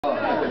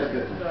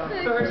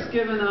First,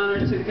 giving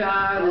honor to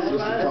God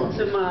and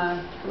to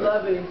my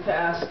loving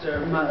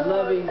pastor, my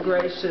loving,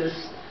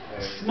 gracious,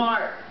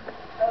 smart,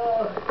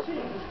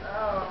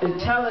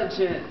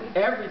 intelligent,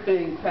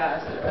 everything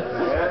pastor.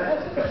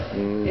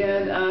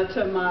 And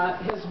to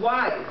his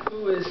wife,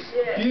 who is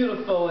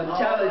beautiful,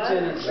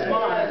 intelligent, and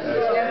smart,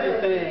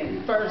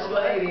 everything, first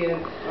lady.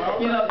 And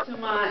to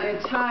my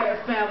entire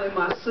family,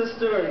 my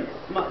sister and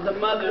the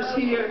mothers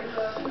here.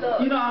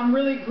 I'm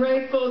really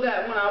grateful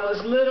that when I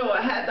was little,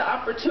 I had the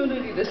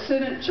opportunity to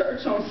sit in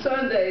church on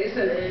Sundays,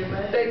 and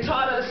they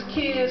taught us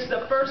kids,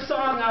 the first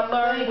song I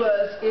learned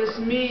was, it's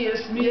me,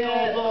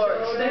 oh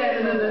Lord,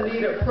 standing in the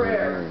need of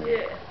prayer.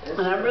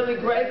 And I'm really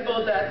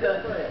grateful that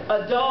the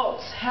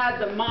adults had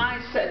the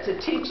mindset to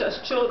teach us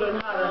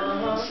children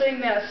how to sing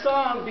that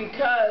song,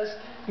 because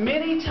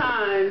many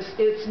times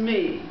it's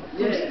me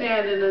who's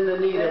standing in the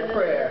need of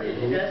prayer.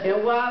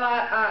 And while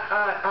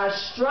I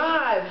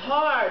strive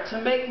hard to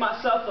make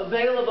myself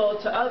available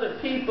to other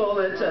people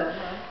and to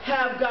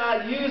have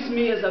God use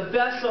me as a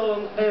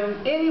vessel in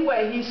any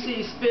way He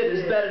sees fit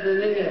is better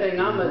than anything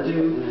I'm going to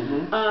do,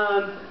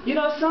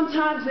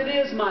 sometimes it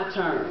is my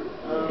turn.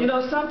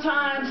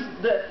 Sometimes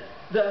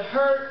the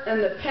hurt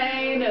and the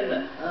pain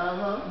and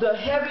the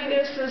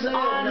heaviness is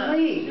on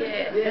me.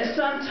 And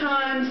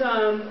sometimes,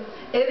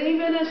 and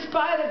even in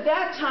spite of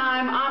that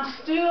time, I'm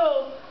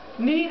still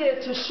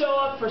needed to show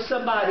up for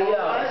somebody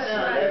else.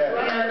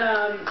 And,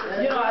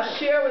 I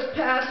shared with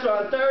Pastor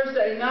on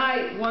Thursday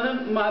night, one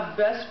of my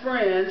best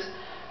friends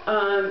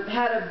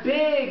had a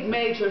big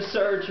major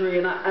surgery,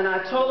 and I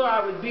told her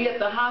I would be at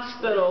the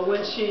hospital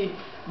when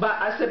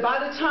I said, by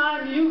the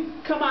time you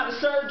come out of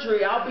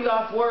surgery, I'll be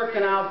off work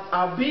and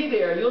I'll be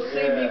there. You'll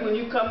see me when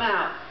you come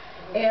out.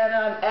 And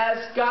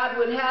as God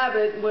would have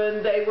it,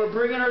 when they were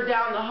bringing her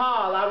down the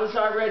hall, I was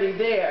already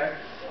there.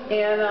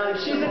 And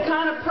she's the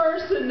kind of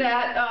person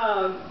that,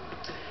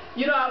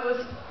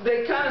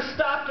 they kind of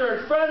stopped her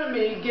in front of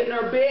me getting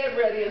her bed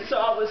ready, and so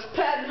I was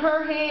patting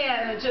her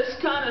hand and just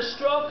kind of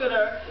stroking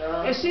her.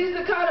 And she's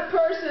the kind of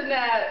person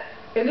that,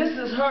 and this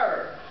is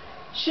her,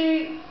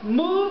 she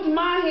moved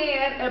my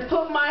hand and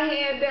put my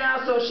hand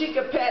down so she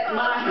could pet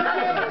my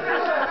hand.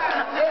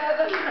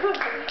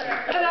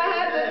 And I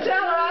had to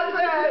tell her, I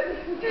said,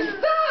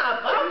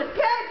 stop, I'm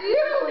petting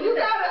you.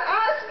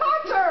 It's my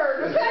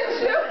turn to pet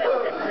you.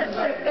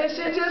 And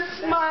she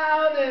just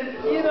smiled, and,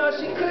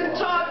 she couldn't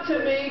talk to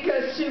me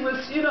because she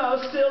was,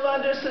 still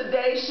under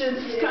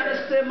sedation, kind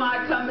of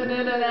semi coming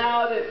in and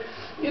out.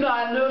 And,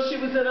 I know she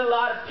was in a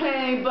lot of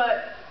pain,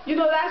 but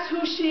that's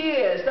who she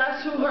is.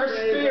 That's who her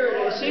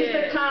spirit is. She's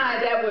the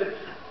kind that would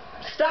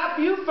stop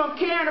you from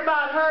caring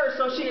about her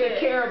so she could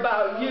care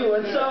about you.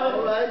 And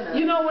so,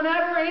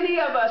 whenever any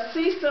of us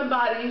see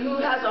somebody who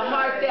has a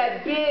heart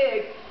that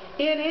big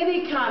in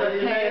any kind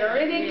of pain or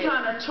any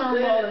kind of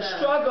turmoil and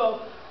struggle,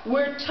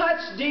 we're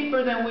touched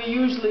deeper than we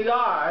usually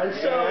are. And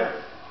so,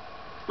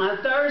 on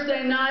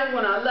Thursday night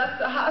when I left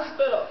the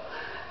hospital,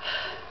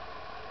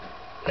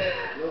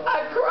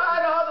 I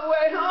cried all the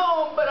way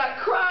home, but I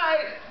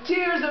cried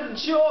tears of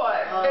joy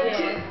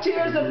and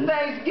tears of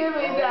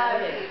thanksgiving that,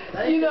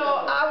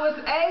 I was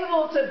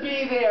able to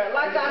be there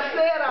like I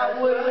said I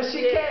would when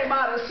she came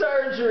out of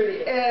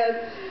surgery.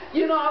 And,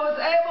 I was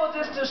able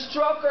just to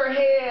stroke her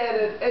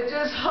head and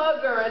just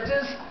hug her and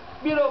just,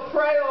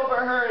 pray over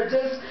her and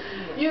just,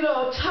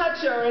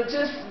 touch her and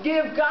just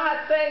give God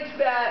thanks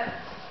that,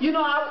 I'm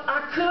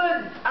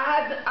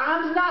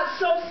not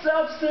so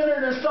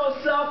self-centered and so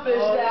selfish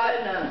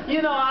that,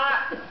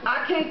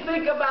 I can't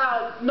think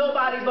about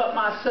nobody but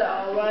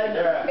myself.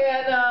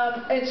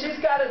 And she's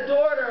got a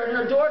daughter, and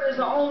her daughter's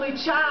the only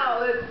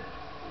child. And,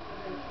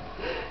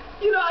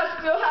 I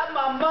still have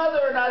my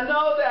mother, and I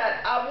know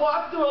that I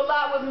walked through a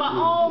lot with my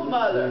own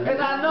mother. And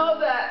I know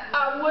that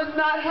I would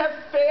not have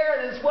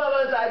fared as well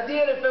as I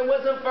did if it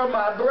wasn't for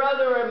my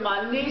brother and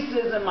my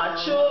nieces and my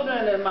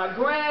children and my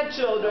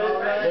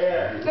grandchildren.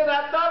 And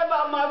I thought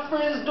about my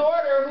friend's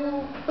daughter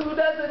who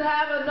doesn't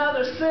have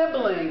another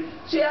sibling.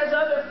 She has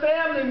other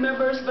family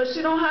members, but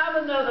she don't have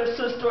another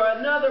sister or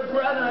another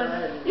brother.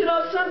 And,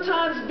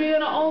 sometimes being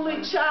an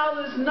only child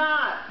is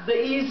not the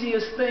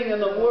easiest thing in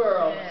the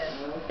world.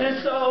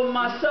 And so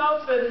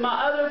myself and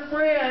my other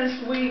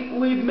friends,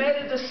 we've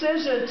made a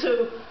decision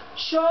to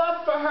show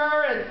up for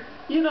her and,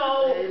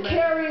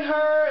 carry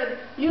her and,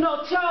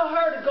 tell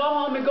her to go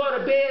home and go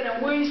to bed,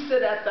 and we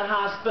sit at the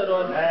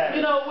hospital.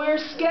 And, we're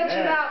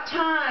sketching out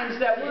times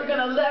that we're going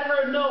to let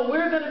her know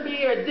we're going to be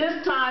here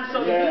this time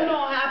so you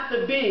don't have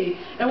to be.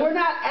 And we're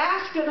not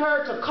asking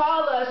her to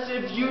call us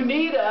if you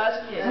need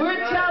us. We're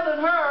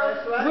telling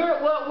her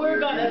what we're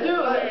going to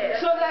do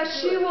so that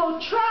she will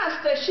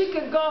trust that she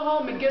can go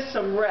home and get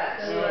some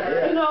rest.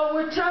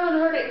 We're telling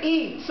her to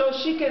eat so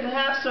she can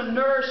have some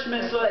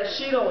nourishment so that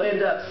she don't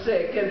end up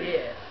sick. And,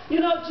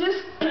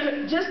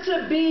 just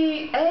to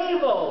be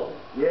able,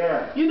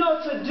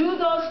 to do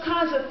those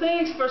kinds of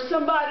things for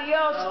somebody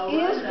else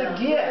is the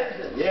gift.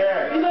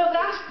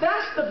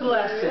 That's the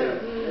blessing.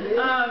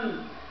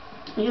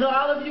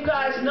 All of you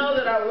guys know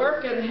that I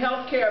work in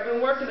healthcare. I've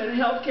been working in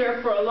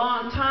healthcare for a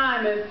long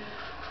time, and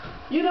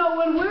you know,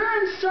 when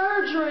we're in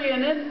surgery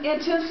and in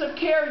intensive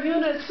care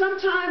units,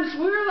 sometimes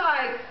we're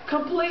like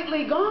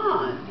completely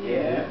gone.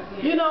 Yeah.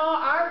 You know,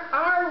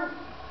 our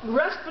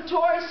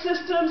respiratory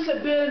systems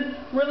have been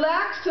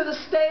relaxed to the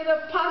state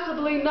of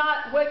possibly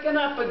not waking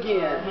up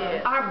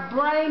again. Our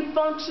brain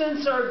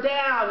functions are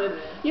down, and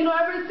you know,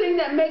 everything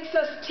that makes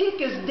us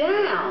tick is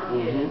down.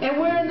 And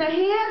we're in the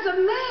hands of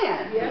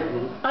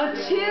man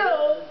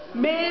until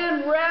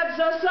man revs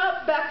us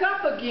up back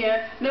up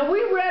again. Now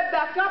we rev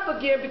back up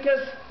again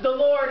because the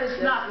Lord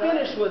is not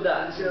finished with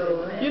us.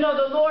 You know,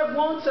 the Lord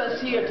wants us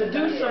here to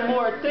do some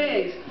more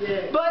things.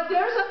 But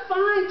there's a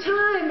fine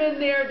time in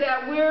there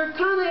that we're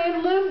kind of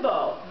in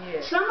limbo.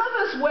 Some of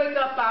us wake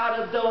up out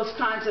of those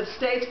kinds of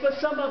states, but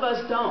some of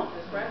us don't.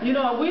 You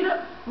know, we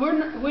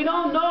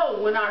don't know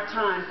when our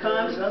time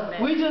comes.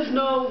 We just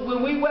know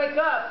when we wake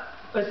up,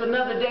 it's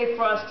another day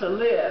for us to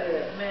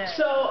live.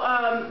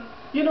 So,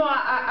 you know,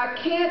 I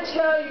can't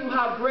tell you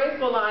how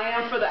grateful I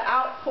am for the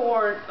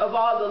outpouring of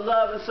all the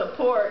love and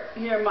support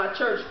here in my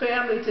church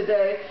family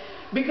today,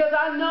 because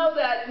I know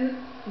that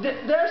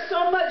there's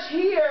so much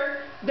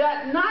here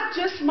that not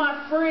just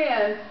my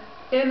friend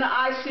in the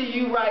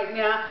ICU right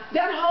now,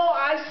 that whole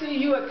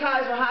ICU at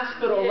Kaiser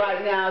Hospital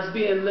right now is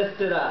being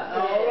lifted up.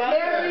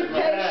 Every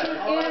patient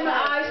in the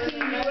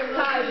ICU at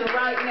Kaiser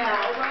right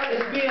now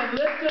is being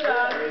lifted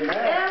up.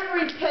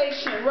 Every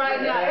patient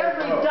right now,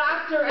 every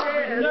doctor,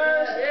 every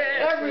nurse,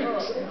 every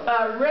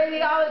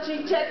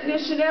radiology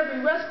technician, every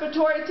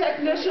respiratory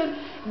technician,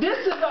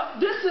 this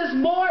is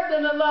more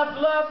than enough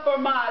love for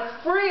my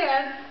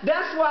friend.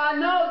 That's why I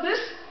know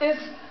this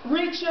is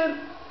reaching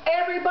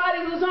everybody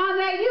who's on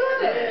that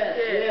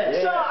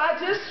unit. So I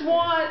just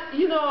want,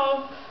 you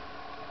know,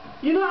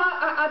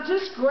 I'm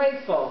just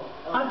grateful.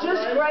 I'm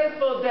just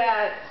grateful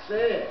that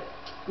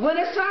when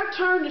it's our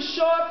turn to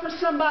show up for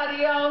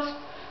somebody else,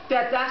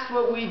 that's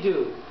what we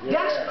do.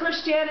 That's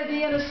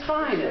Christianity in its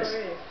finest.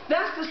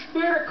 That's the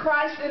Spirit of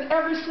Christ in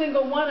every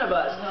single one of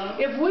us.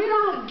 If we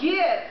don't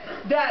get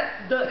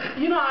that,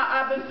 you know,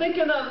 I've been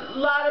thinking a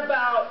lot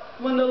about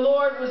when the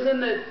Lord was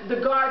in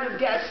the Garden of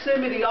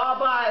Gethsemane all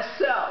by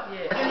himself,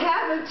 and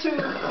having to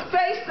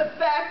face the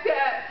fact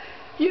that,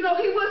 you know,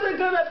 he wasn't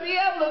going to be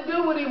able to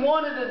do what he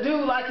wanted to do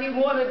like he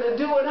wanted to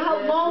do, and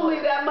how lonely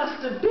that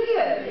must have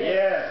been.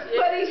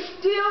 But he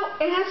still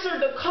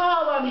answered the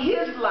call on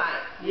his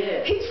life.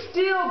 He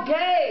still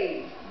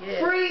gave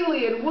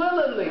freely and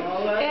willingly.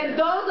 And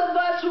those of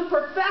us who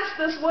profess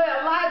this way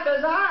of life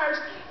as ours,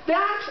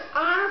 that's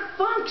our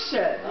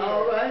function.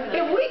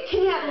 If we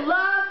can't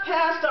love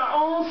past our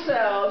own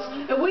selves,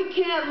 if we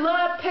can't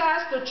love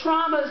past the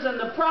traumas and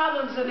the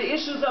problems and the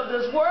issues of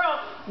this world,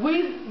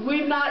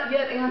 we've not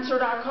yet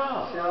answered our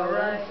call.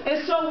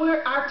 And so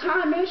our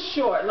time is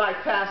short, like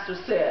Pastor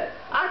said.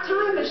 Our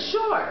time is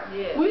short.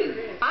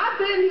 I've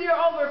been here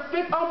over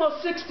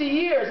almost 60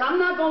 years. I'm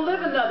not going to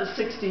live another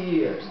 60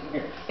 years.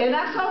 And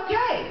that's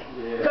okay.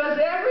 Because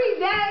every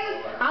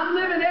day, I'm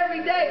living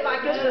every day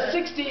like it's a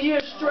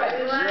 60-year stretch.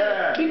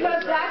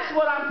 Because that's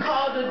what I'm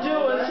called to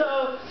do. And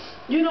so,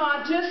 you know,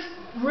 I'm just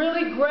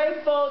really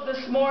grateful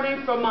this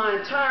morning for my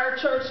entire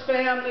church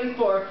family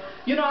for,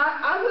 you know,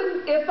 I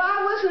wouldn't, if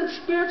I wasn't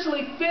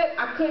spiritually fit,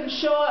 I couldn't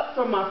show up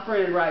for my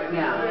friend right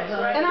now.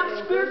 And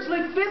I'm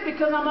spiritually fit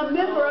because I'm a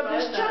member of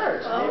this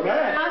church.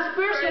 I'm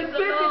spiritually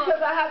fit because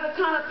I have the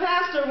kind of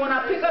pastor, when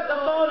I pick up the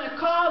phone and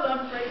call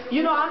him,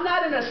 you know, I'm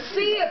not in a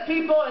sea of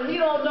people and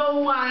he don't know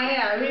who I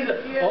am. He's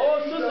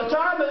oh, Sister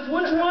Thomas,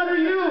 which one are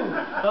you?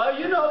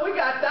 You know, we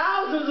got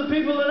thousands of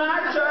people in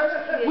our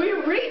church. We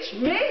reach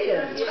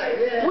millions.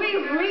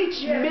 We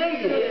reach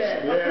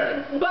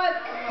millions.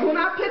 But when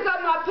I pick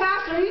up my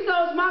pastor, he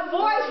knows my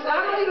voice. I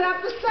don't even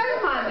have to say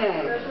my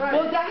name.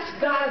 Well, that's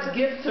God's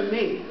gift to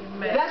me.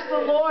 That's the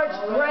Lord's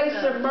grace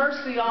and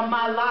mercy on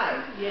my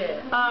life.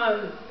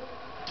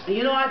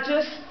 You know, I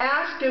just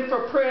asked him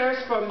for prayers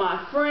for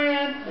my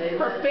friend,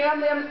 her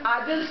family.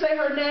 I didn't say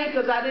her name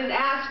because I didn't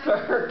ask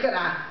her, could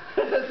I?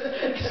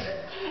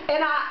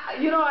 And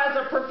you know, as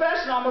a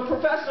professional, I'm a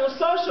professional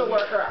social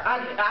worker.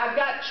 I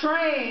got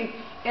trained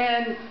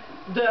in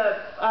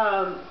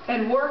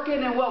and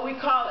working in what we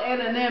call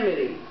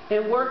anonymity,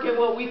 and working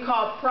what we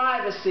call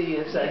privacy.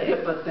 It's a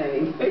HIPAA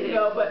thing, you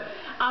know, but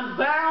I'm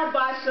bound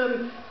by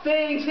some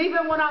things,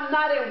 even when I'm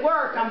not at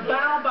work, I'm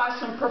bound by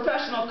some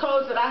professional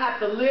codes that I have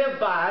to live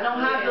by. I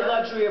don't have the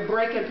luxury of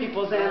breaking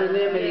people's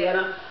anonymity, and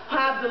I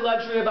have the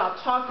luxury about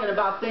talking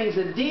about things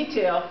in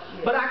detail,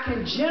 but I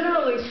can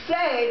generally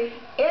say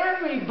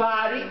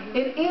everybody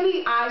in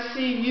any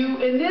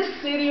ICU in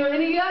this city or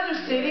any other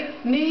city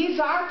needs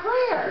our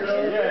prayers.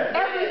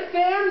 Every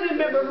family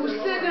member who's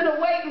sitting in a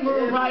waiting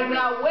room right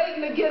now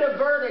waiting to get a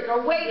verdict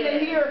or waiting to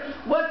hear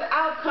what the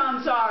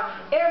outcomes are,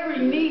 every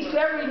niece,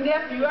 every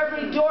nephew,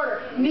 every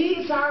daughter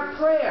needs our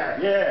prayer.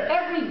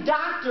 Every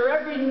doctor,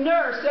 every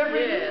nurse,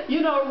 every,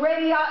 you know,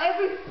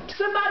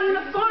 somebody in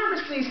a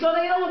pharmacy so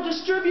they don't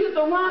distribute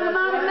the wrong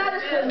amount of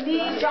medicine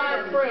needs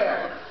our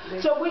prayer.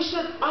 So we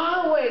should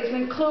always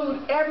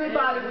include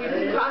everybody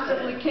we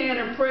possibly can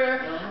in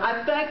prayer.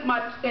 I thank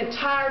my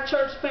entire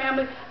church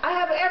family. I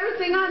have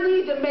everything I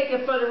need to make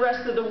it for the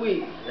rest of the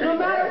week. No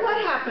matter what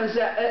happens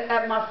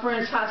at my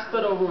friend's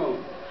hospital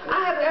room.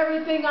 I have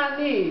everything I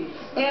need.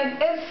 And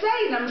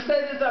Satan, I'm going to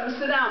say this, I'm going to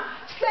sit down.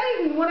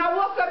 Satan, when I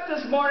woke up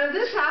this morning,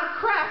 this is how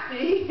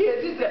crafty he is.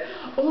 He said,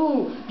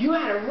 "Ooh, you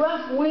had a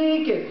rough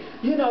week, and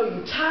you know,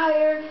 you're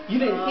tired, you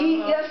didn't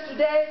eat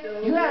yesterday,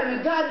 you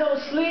haven't got no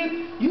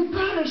sleep, you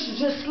probably should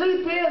just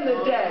sleep in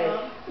today."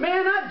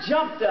 Man, I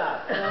jumped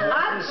up.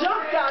 I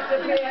jumped out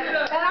the bed,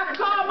 and I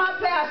called my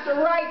pastor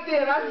right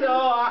then. I said,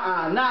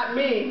 "Oh, not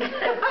me."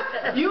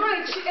 You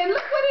ain't, and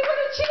look what he would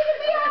have cheated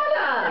me out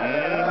of.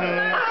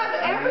 I have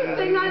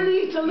everything I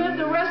need to live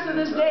the rest of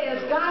this day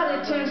as God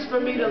intends for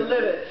me to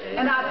live it.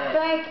 And I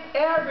thank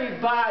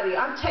everybody.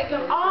 I'm taking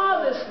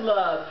all this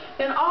love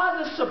and all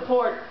this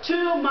support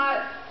to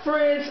my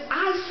friends.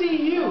 I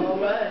see you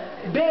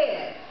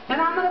bad.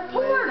 And I'm going to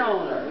pour it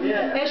on her.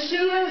 And she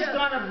is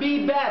going to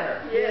be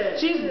better.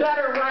 She's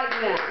better right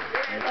now.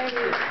 Thank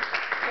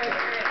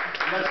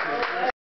you.